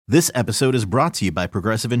This episode is brought to you by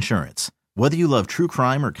Progressive Insurance. Whether you love true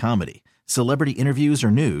crime or comedy, celebrity interviews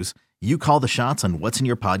or news, you call the shots on what's in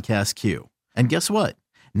your podcast queue. And guess what?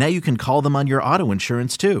 Now you can call them on your auto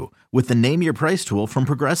insurance too with the Name Your Price tool from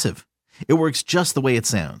Progressive. It works just the way it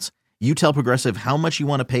sounds. You tell Progressive how much you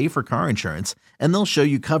want to pay for car insurance, and they'll show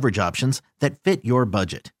you coverage options that fit your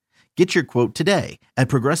budget. Get your quote today at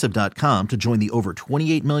Progressive.com to join the over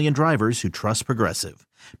 28 million drivers who trust Progressive.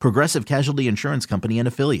 Progressive Casualty Insurance Company and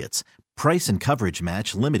Affiliates. Price and coverage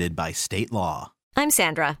match limited by state law. I'm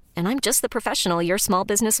Sandra, and I'm just the professional your small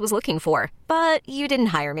business was looking for. But you didn't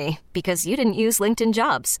hire me because you didn't use LinkedIn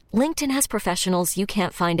Jobs. LinkedIn has professionals you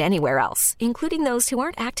can't find anywhere else, including those who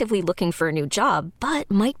aren't actively looking for a new job, but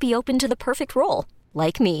might be open to the perfect role,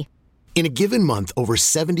 like me. In a given month, over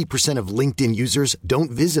 70% of LinkedIn users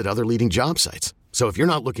don't visit other leading job sites. So if you're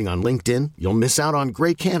not looking on LinkedIn, you'll miss out on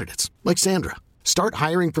great candidates like Sandra. Start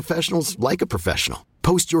hiring professionals like a professional.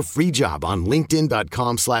 Post your free job on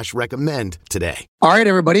linkedin.com/recommend today. All right,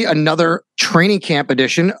 everybody. Another training camp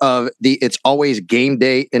edition of the It's Always Game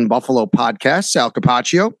Day in Buffalo podcast. Sal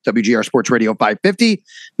Capaccio, WGR Sports Radio 550.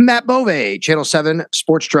 Matt Bove, Channel 7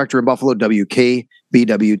 Sports Director in Buffalo, WKBW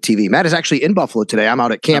TV. Matt is actually in Buffalo today. I'm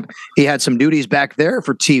out at camp. He had some duties back there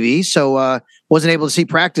for TV, so wasn't able to see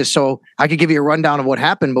practice. So I could give you a rundown of what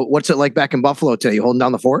happened, but what's it like back in Buffalo today? You holding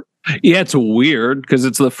down the fort? Yeah, it's weird because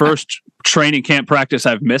it's the first training camp practice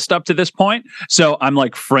I've missed up to this point. So I'm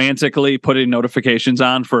like frantically putting notifications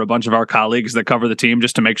on for a bunch of our colleagues that cover the team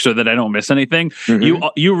just to make sure that I don't miss anything. Mm-hmm.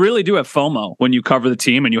 You really do have FOMO when you cover the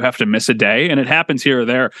team and you have to miss a day, and it happens here or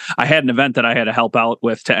there. I had an event that I had to help out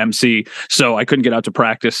with to MC, so I couldn't get out to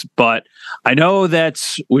practice, but I know that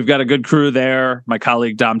we've got a good crew there. My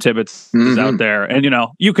colleague Dom Tibbetts is out there, and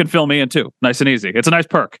you can fill me in too. Nice and easy. It's a nice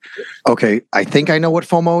perk. Okay. I think I know what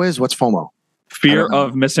FOMO is. What's FOMO? Fear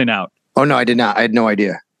of missing out. Oh, no, I did not. I had no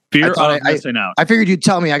idea. Fear of missing out. I figured you'd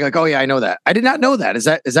tell me. I go, oh, yeah, I know that. I did not know that. Is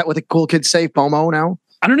that what the cool kids say, FOMO now?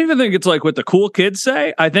 I don't even think it's like what the cool kids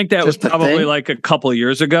say. I think that just was probably like a couple of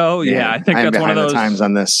years ago. Yeah, I think that's one of those times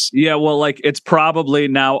on this. Yeah, well, like it's probably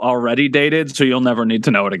now already dated, so you'll never need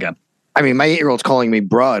to know it again. I mean, my 8-year-old's calling me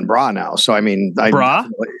bruh and bra now. So, I mean, bra?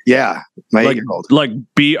 Yeah, my 8-year-old. Like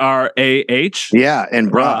BRAH? Yeah,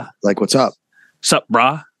 and bra. Like, what's up? Sup,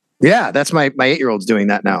 brah? Yeah, that's my 8-year-old's doing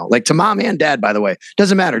that now. Like to mom and dad, by the way.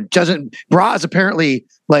 Doesn't matter. Bra is apparently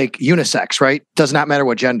like unisex, right? Does not matter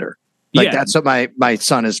what gender. Like that's what my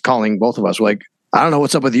son is calling both of us. We're like, I don't know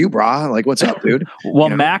what's up with you, brah. Like, what's up, dude? Well,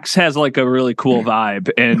 Max has like a really cool vibe,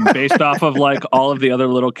 and based off of like all of the other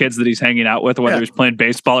little kids that he's hanging out with, whether he's playing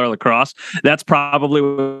baseball or lacrosse, that's probably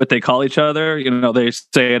what they call each other. They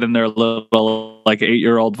say it in their little like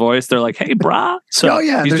 8-year-old voice. They're like, "Hey, brah." So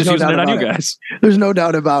he's just using it on you guys. There's no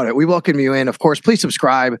doubt about it. We welcome you in. Of course, please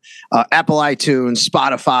subscribe. Apple iTunes,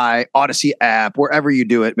 Spotify, Odyssey app, wherever you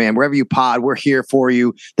do it, man. Wherever you pod, we're here for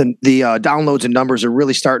you. The downloads and numbers are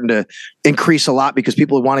really starting to increase a lot because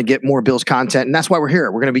people want to get more Bills content, and that's why we're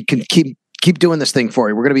here. We're going to be keep doing this thing for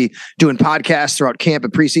you. We're going to be doing podcasts throughout camp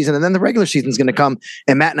and preseason, and then the regular season is going to come,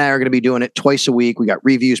 and Matt and I are going to be doing it twice a week. We got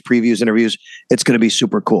reviews, previews, interviews. It's going to be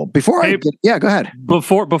super cool. Go ahead.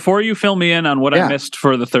 Before you fill me in on what I missed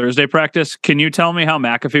for the Thursday practice, can you tell me how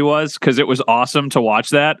McAfee was? Because it was awesome to watch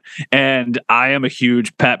that, and I am a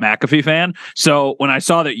huge Pat McAfee fan. So when I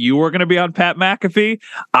saw that you were going to be on Pat McAfee,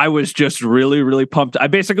 I was just really, really pumped. I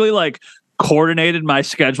basically coordinated my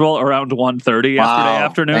schedule around 1:30 yesterday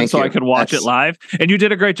afternoon so I could watch it live, and you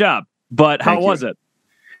did a great job. But how was it?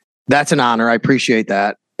 That's an honor. I appreciate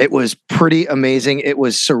that. It was pretty amazing. It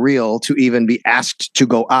was surreal to even be asked to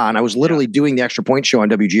go on. I was literally doing the Extra Point show on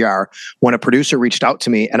WGR when a producer reached out to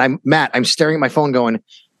me, and I'm staring at my phone going,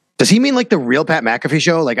 does he mean like the real Pat McAfee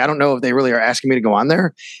show? Like, I don't know if they really are asking me to go on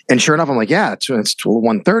there. And sure enough, I'm like, yeah, it's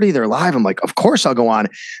 1:30. They're live. I'm like, of course I'll go on.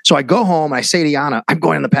 So I go home and I say to Yana, I'm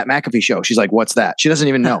going on the Pat McAfee show. She's like, what's that? She doesn't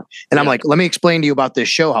even know. And I'm like, let me explain to you about this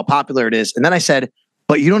show, how popular it is. And then I said,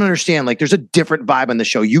 but you don't understand. Like, there's a different vibe on the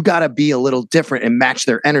show. You got to be a little different and match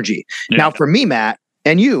their energy. Yeah. Now, for me, Matt,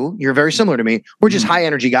 and you're very similar to me. We're just high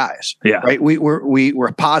energy guys. Yeah. Right.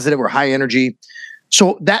 We're positive. We're high energy.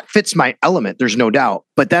 So that fits my element. There's no doubt.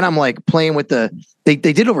 But then I'm like playing with they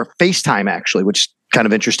did it over FaceTime actually, which is kind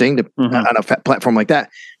of interesting on a platform like that.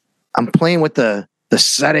 I'm playing with the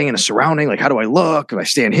setting and the surrounding. Like, how do I look? If I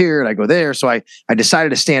stand here and I go there. So I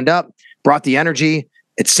decided to stand up, brought the energy.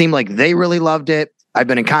 It seemed like they really loved it. I've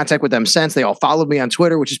been in contact with them since. They all followed me on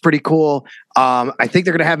Twitter, which is pretty cool. I think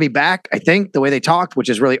they're going to have me back. I think the way they talked, which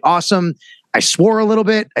is really awesome. I swore a little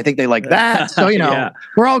bit. I think they like that. So,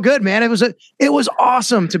 we're all good, man. It was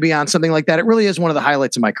awesome to be on something like that. It really is one of the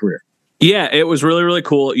highlights of my career. Yeah, it was really, really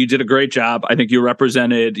cool. You did a great job. I think you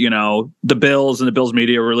represented, the Bills and the Bills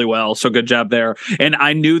media really well. So good job there. And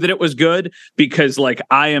I knew that it was good because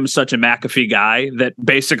I am such a McAfee guy that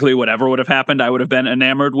basically whatever would have happened, I would have been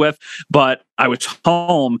enamored with. But I was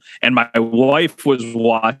home and my wife was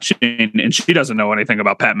watching and she doesn't know anything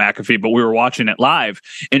about Pat McAfee, but we were watching it live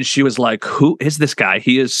and she was like, who is this guy?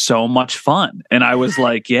 He is so much fun. And I was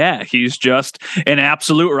like, yeah, he's just an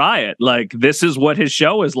absolute riot. This is what his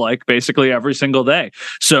show is like basically every single day.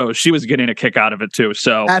 So she was getting a kick out of it too.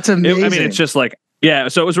 So that's amazing. It's just so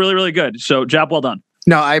it was really, really good. So job well done.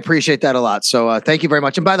 No, I appreciate that a lot. So thank you very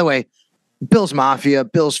much. And by the way, Bills Mafia,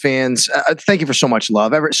 Bills fans, thank you for so much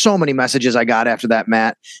love. So many messages I got after that,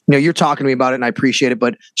 Matt. You're talking to me about it and I appreciate it,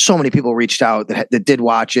 but so many people reached out that did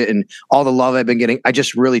watch it and all the love I've been getting. I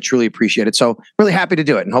just really, truly appreciate it. So really happy to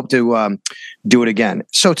do it and hope to do it again.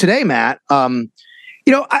 So today, Matt,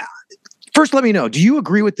 first, let me know, do you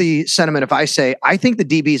agree with the sentiment if I say I think the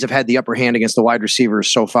DBs have had the upper hand against the wide receivers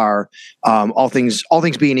so far, all things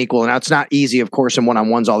being equal? And now it's not easy, of course, in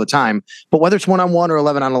one-on-ones all the time, but whether it's one-on-one or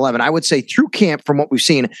 11-on-11, I would say through camp, from what we've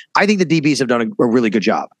seen, I think the DBs have done a really good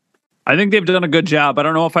job. I think they've done a good job. I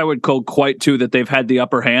don't know if I would go quite to that they've had the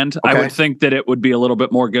upper hand. Okay. I would think that it would be a little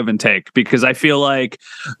bit more give and take because I feel like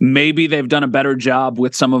maybe they've done a better job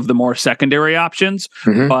with some of the more secondary options,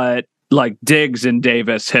 but Diggs and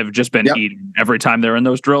Davis have just been eating every time they're in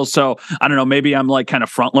those drills. So I don't know, maybe I'm kind of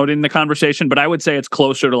front loading the conversation, but I would say it's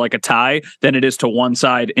closer to a tie than it is to one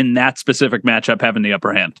side in that specific matchup having the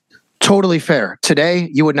upper hand. Totally fair. Today,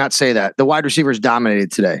 you would not say that. The wide receivers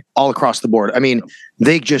dominated today all across the board. I mean,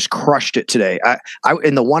 they just crushed it today. I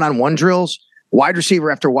in the one-on-one drills, wide receiver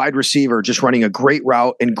after wide receiver just running a great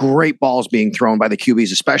route and great balls being thrown by the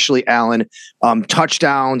QBs, especially Allen.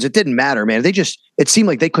 Touchdowns. It didn't matter, man. It seemed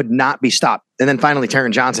like they could not be stopped. And then finally,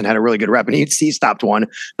 Taron Johnson had a really good rep and he stopped one.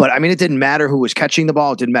 But I mean, it didn't matter who was catching the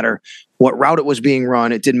ball. It didn't matter what route it was being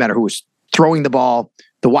run. It didn't matter who was throwing the ball.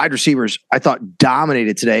 The wide receivers, I thought,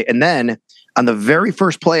 dominated today. And then on the very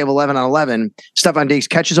first play of 11-on-11, Stefon Diggs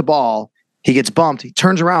catches a ball. He gets bumped. He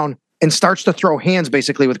turns around and starts to throw hands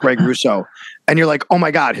basically with Greg Rousseau. And you're like, oh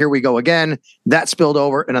my God, here we go again. That spilled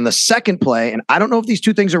over. And on the second play, and I don't know if these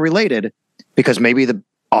two things are related because maybe the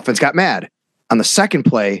offense got mad. On the second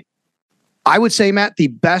play, I would say, Matt, the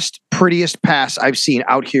best, prettiest pass I've seen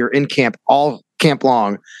out here in camp, all camp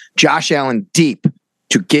long, Josh Allen deep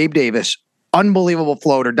to Gabe Davis, unbelievable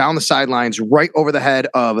floater down the sidelines, right over the head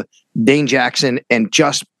of Dane Jackson, and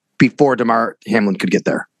just before Damar Hamlin could get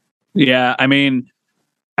there. Yeah, I mean,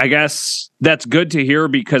 I guess that's good to hear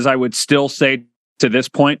because I would still say to this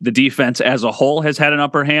point, the defense as a whole has had an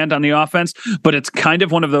upper hand on the offense, but it's kind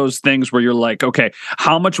of one of those things where you're like, okay,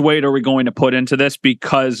 how much weight are we going to put into this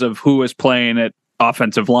because of who is playing at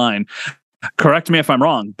offensive line? Correct me if I'm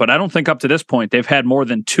wrong, but I don't think up to this point they've had more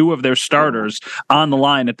than two of their starters on the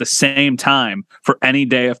line at the same time for any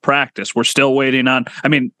day of practice. We're still waiting on, I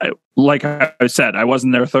mean, like I said, I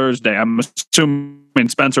wasn't there Thursday. I'm assuming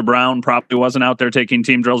Spencer Brown probably wasn't out there taking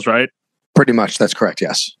team drills, right? Pretty much. That's correct.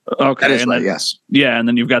 Yes. Okay. That is and right, then, yes. Yeah. And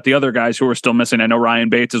then you've got the other guys who are still missing. I know Ryan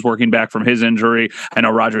Bates is working back from his injury. I know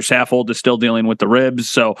Roger Saffold is still dealing with the ribs.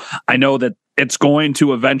 So I know that it's going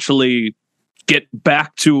to eventually get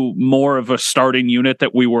back to more of a starting unit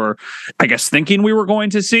that we were, I guess, thinking we were going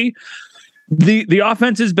to see. The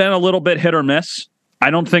offense has been a little bit hit or miss. I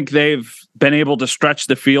don't think they've been able to stretch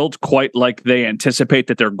the field quite like they anticipate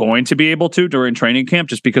that they're going to be able to during training camp,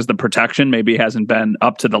 just because the protection maybe hasn't been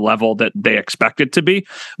up to the level that they expect it to be.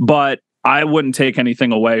 But I wouldn't take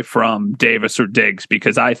anything away from Davis or Diggs,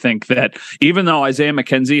 because I think that even though Isaiah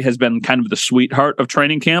McKenzie has been kind of the sweetheart of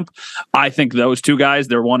training camp, I think those two guys,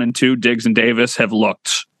 they're 1 and 2, Diggs and Davis, have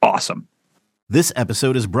looked awesome. This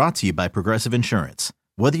episode is brought to you by Progressive Insurance.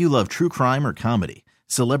 Whether you love true crime or comedy,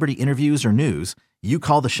 celebrity interviews or news, you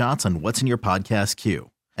call the shots on what's in your podcast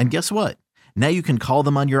queue. And guess what? Now you can call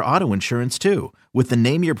them on your auto insurance too with the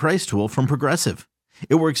Name Your Price tool from Progressive.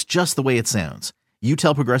 It works just the way it sounds. You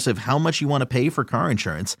tell Progressive how much you want to pay for car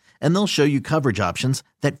insurance, and they'll show you coverage options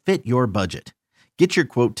that fit your budget. Get your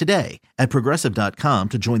quote today at Progressive.com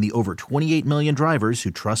to join the over 28 million drivers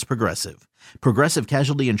who trust Progressive. Progressive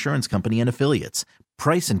Casualty Insurance Company and Affiliates.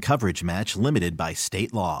 Price and coverage match limited by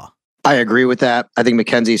state law. I agree with that. I think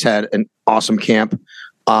McKenzie's had an awesome camp.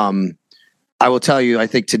 I will tell you, I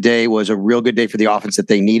think today was a real good day for the offense that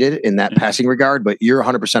they needed in that passing regard, but you're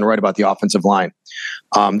 100% right about the offensive line.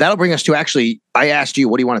 That'll bring us to actually, I asked you,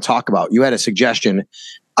 what do you want to talk about? You had a suggestion.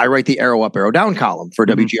 I write the arrow up, arrow down column for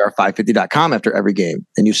WGR550.com after every game.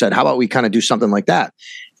 And you said, how about we kind of do something like that?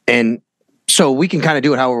 And so we can kind of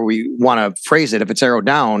do it however we want to phrase it. If it's arrow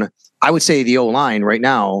down, I would say the O-line right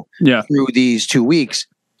now through these 2 weeks,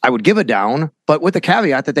 I would give a down, but with the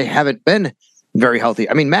caveat that they haven't been very healthy.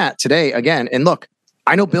 I mean, Matt, today again, and look,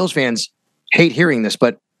 I know Bills fans hate hearing this,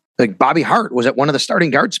 but like Bobby Hart was at one of the starting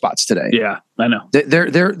guard spots today. Yeah, I know.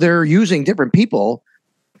 They're using different people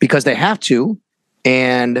because they have to,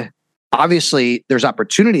 and obviously there's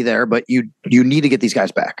opportunity there, but you need to get these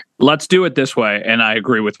guys back. Let's do it this way, and I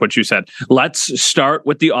agree with what you said. Let's start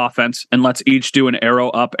with the offense, and let's each do an arrow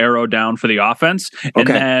up, arrow down for the offense, and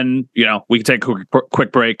then we can take a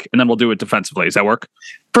quick break, and then we'll do it defensively. Does that work?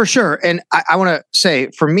 For sure. And I want to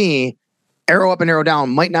say, for me, arrow up and arrow down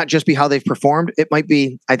might not just be how they've performed. It might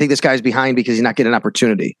be, I think this guy's behind because he's not getting an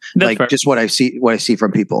opportunity. That's fair. Just what I see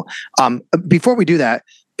from people. Before we do that,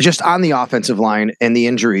 just on the offensive line and the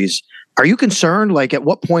injuries, are you concerned? Like, at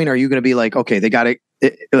what point are you going to be like, okay, they got it?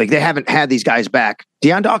 Like, they haven't had these guys back.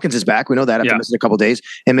 Deion Dawkins is back. We know that after missing a couple of days.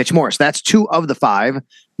 And Mitch Morse. That's 2 of the 5.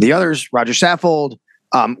 The others, Roger Saffold.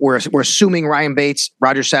 We're assuming Ryan Bates,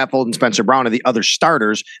 Roger Saffold, and Spencer Brown are the other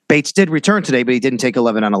starters. Bates did return today, but he didn't take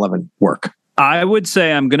 11-on-11 work. I would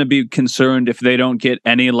say I'm going to be concerned if they don't get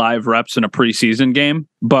any live reps in a preseason game,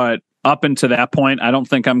 but up until that point, I don't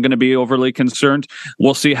think I'm going to be overly concerned.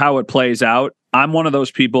 We'll see how it plays out. I'm one of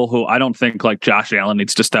those people who I don't think like Josh Allen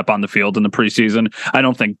needs to step on the field in the preseason. I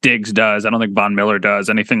don't think Diggs does. I don't think Von Miller does,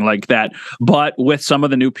 anything like that. But with some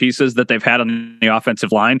of the new pieces that they've had on the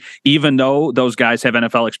offensive line, even though those guys have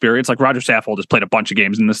NFL experience, like Roger Saffold has played a bunch of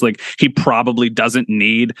games in this league, he probably doesn't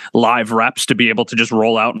need live reps to be able to just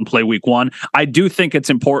roll out and play week 1. I do think it's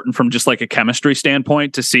important from just like a chemistry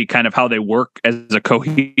standpoint to see kind of how they work as a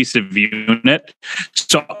cohesive unit.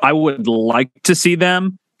 So I would like to see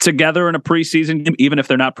them together in a preseason game, even if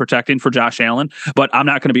they're not protecting for Josh Allen. But I'm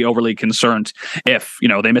not going to be overly concerned if,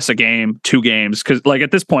 they miss a game, 2 games. Because like at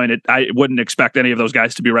this point, I wouldn't expect any of those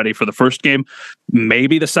guys to be ready for the first game,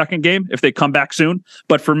 maybe the second game if they come back soon.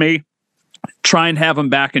 But for me, try and have them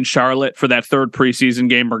back in Charlotte for that 3rd preseason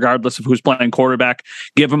game, regardless of who's playing quarterback.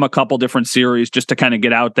 Give them a couple different series just to kind of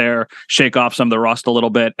get out there, shake off some of the rust a little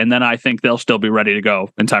bit. And then I think they'll still be ready to go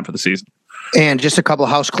in time for the season. And just a couple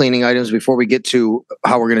of house cleaning items before we get to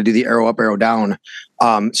how we're going to do the arrow up, arrow down.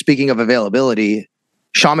 Speaking of availability,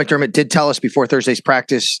 Sean McDermott did tell us before Thursday's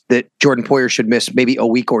practice that Jordan Poyer should miss maybe a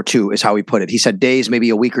week or 2 is how he put it. He said days, maybe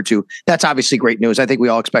a week or 2. That's obviously great news. I think we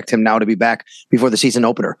all expect him now to be back before the season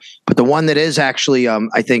opener. But the one that is actually,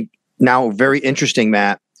 I think now very interesting,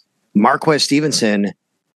 Matt, Marquez Stevenson.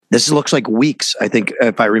 This looks like weeks. I think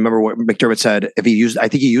if I remember what McDermott said, I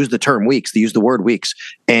think he used the term weeks. They used the word weeks.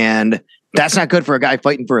 And that's not good for a guy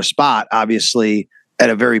fighting for a spot, obviously, at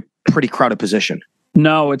a pretty crowded position.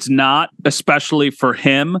 No, it's not, especially for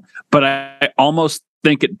him. But I almost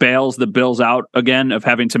think it bails the Bills out again of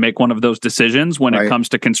having to make one of those decisions when it comes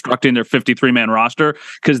to constructing their 53-man roster,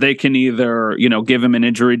 because they can either, give him an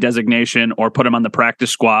injury designation or put him on the practice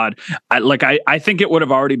squad. I think it would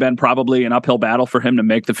have already been probably an uphill battle for him to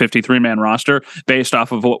make the 53-man roster based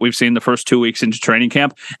off of what we've seen the first 2 weeks into training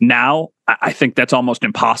camp. Now, I think that's almost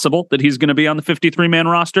impossible that he's going to be on the 53-man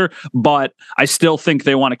roster, but I still think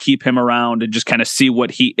they want to keep him around and just kind of see what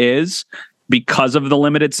he is, because of the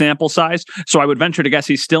limited sample size. So I would venture to guess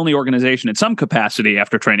he's still in the organization in some capacity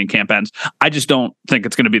after training camp ends. I just don't think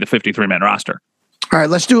it's going to be the 53-man roster. All right,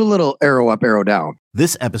 let's do a little arrow up, arrow down.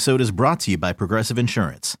 This episode is brought to you by Progressive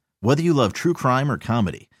Insurance. Whether you love true crime or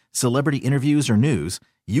comedy, celebrity interviews or news,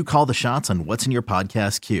 you call the shots on what's in your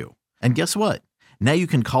podcast queue. And guess what? Now you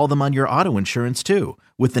can call them on your auto insurance too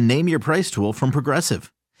with the Name Your Price tool from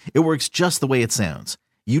Progressive. It works just the way it sounds.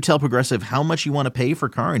 You tell Progressive how much you want to pay for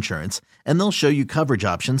car insurance, and they'll show you coverage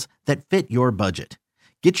options that fit your budget.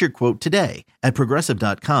 Get your quote today at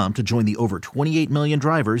Progressive.com to join the over 28 million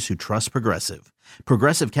drivers who trust Progressive.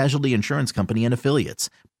 Progressive Casualty Insurance Company and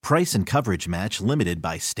Affiliates. Price and coverage match limited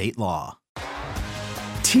by state law.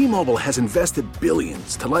 T-Mobile has invested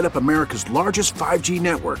billions to light up America's largest 5G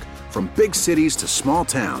network, from big cities to small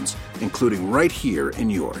towns, including right here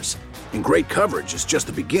in yours. And great coverage is just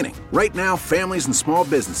the beginning. Right now, families and small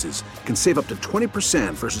businesses can save up to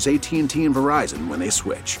 20% versus AT&T and Verizon when they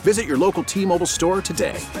switch. Visit your local T-Mobile store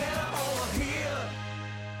today.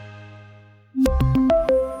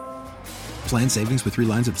 Plan savings with 3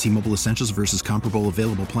 lines of T-Mobile Essentials versus comparable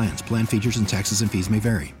available plans. Plan features and taxes and fees may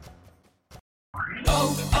vary.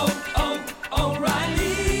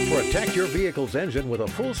 Protect your vehicle's engine with a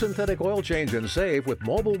full synthetic oil change and save with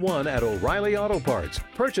Mobil 1 at O'Reilly Auto Parts.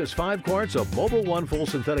 Purchase 5 quarts of Mobil 1 full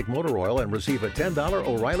synthetic motor oil and receive a $10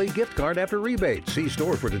 O'Reilly gift card after rebate. See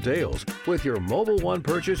store for details. With your Mobil 1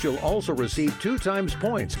 purchase, you'll also receive 2 times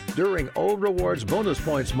points during O Rewards Bonus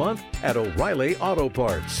Points Month at O'Reilly Auto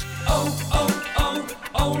Parts.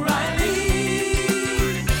 O'Reilly.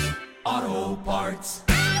 Parts.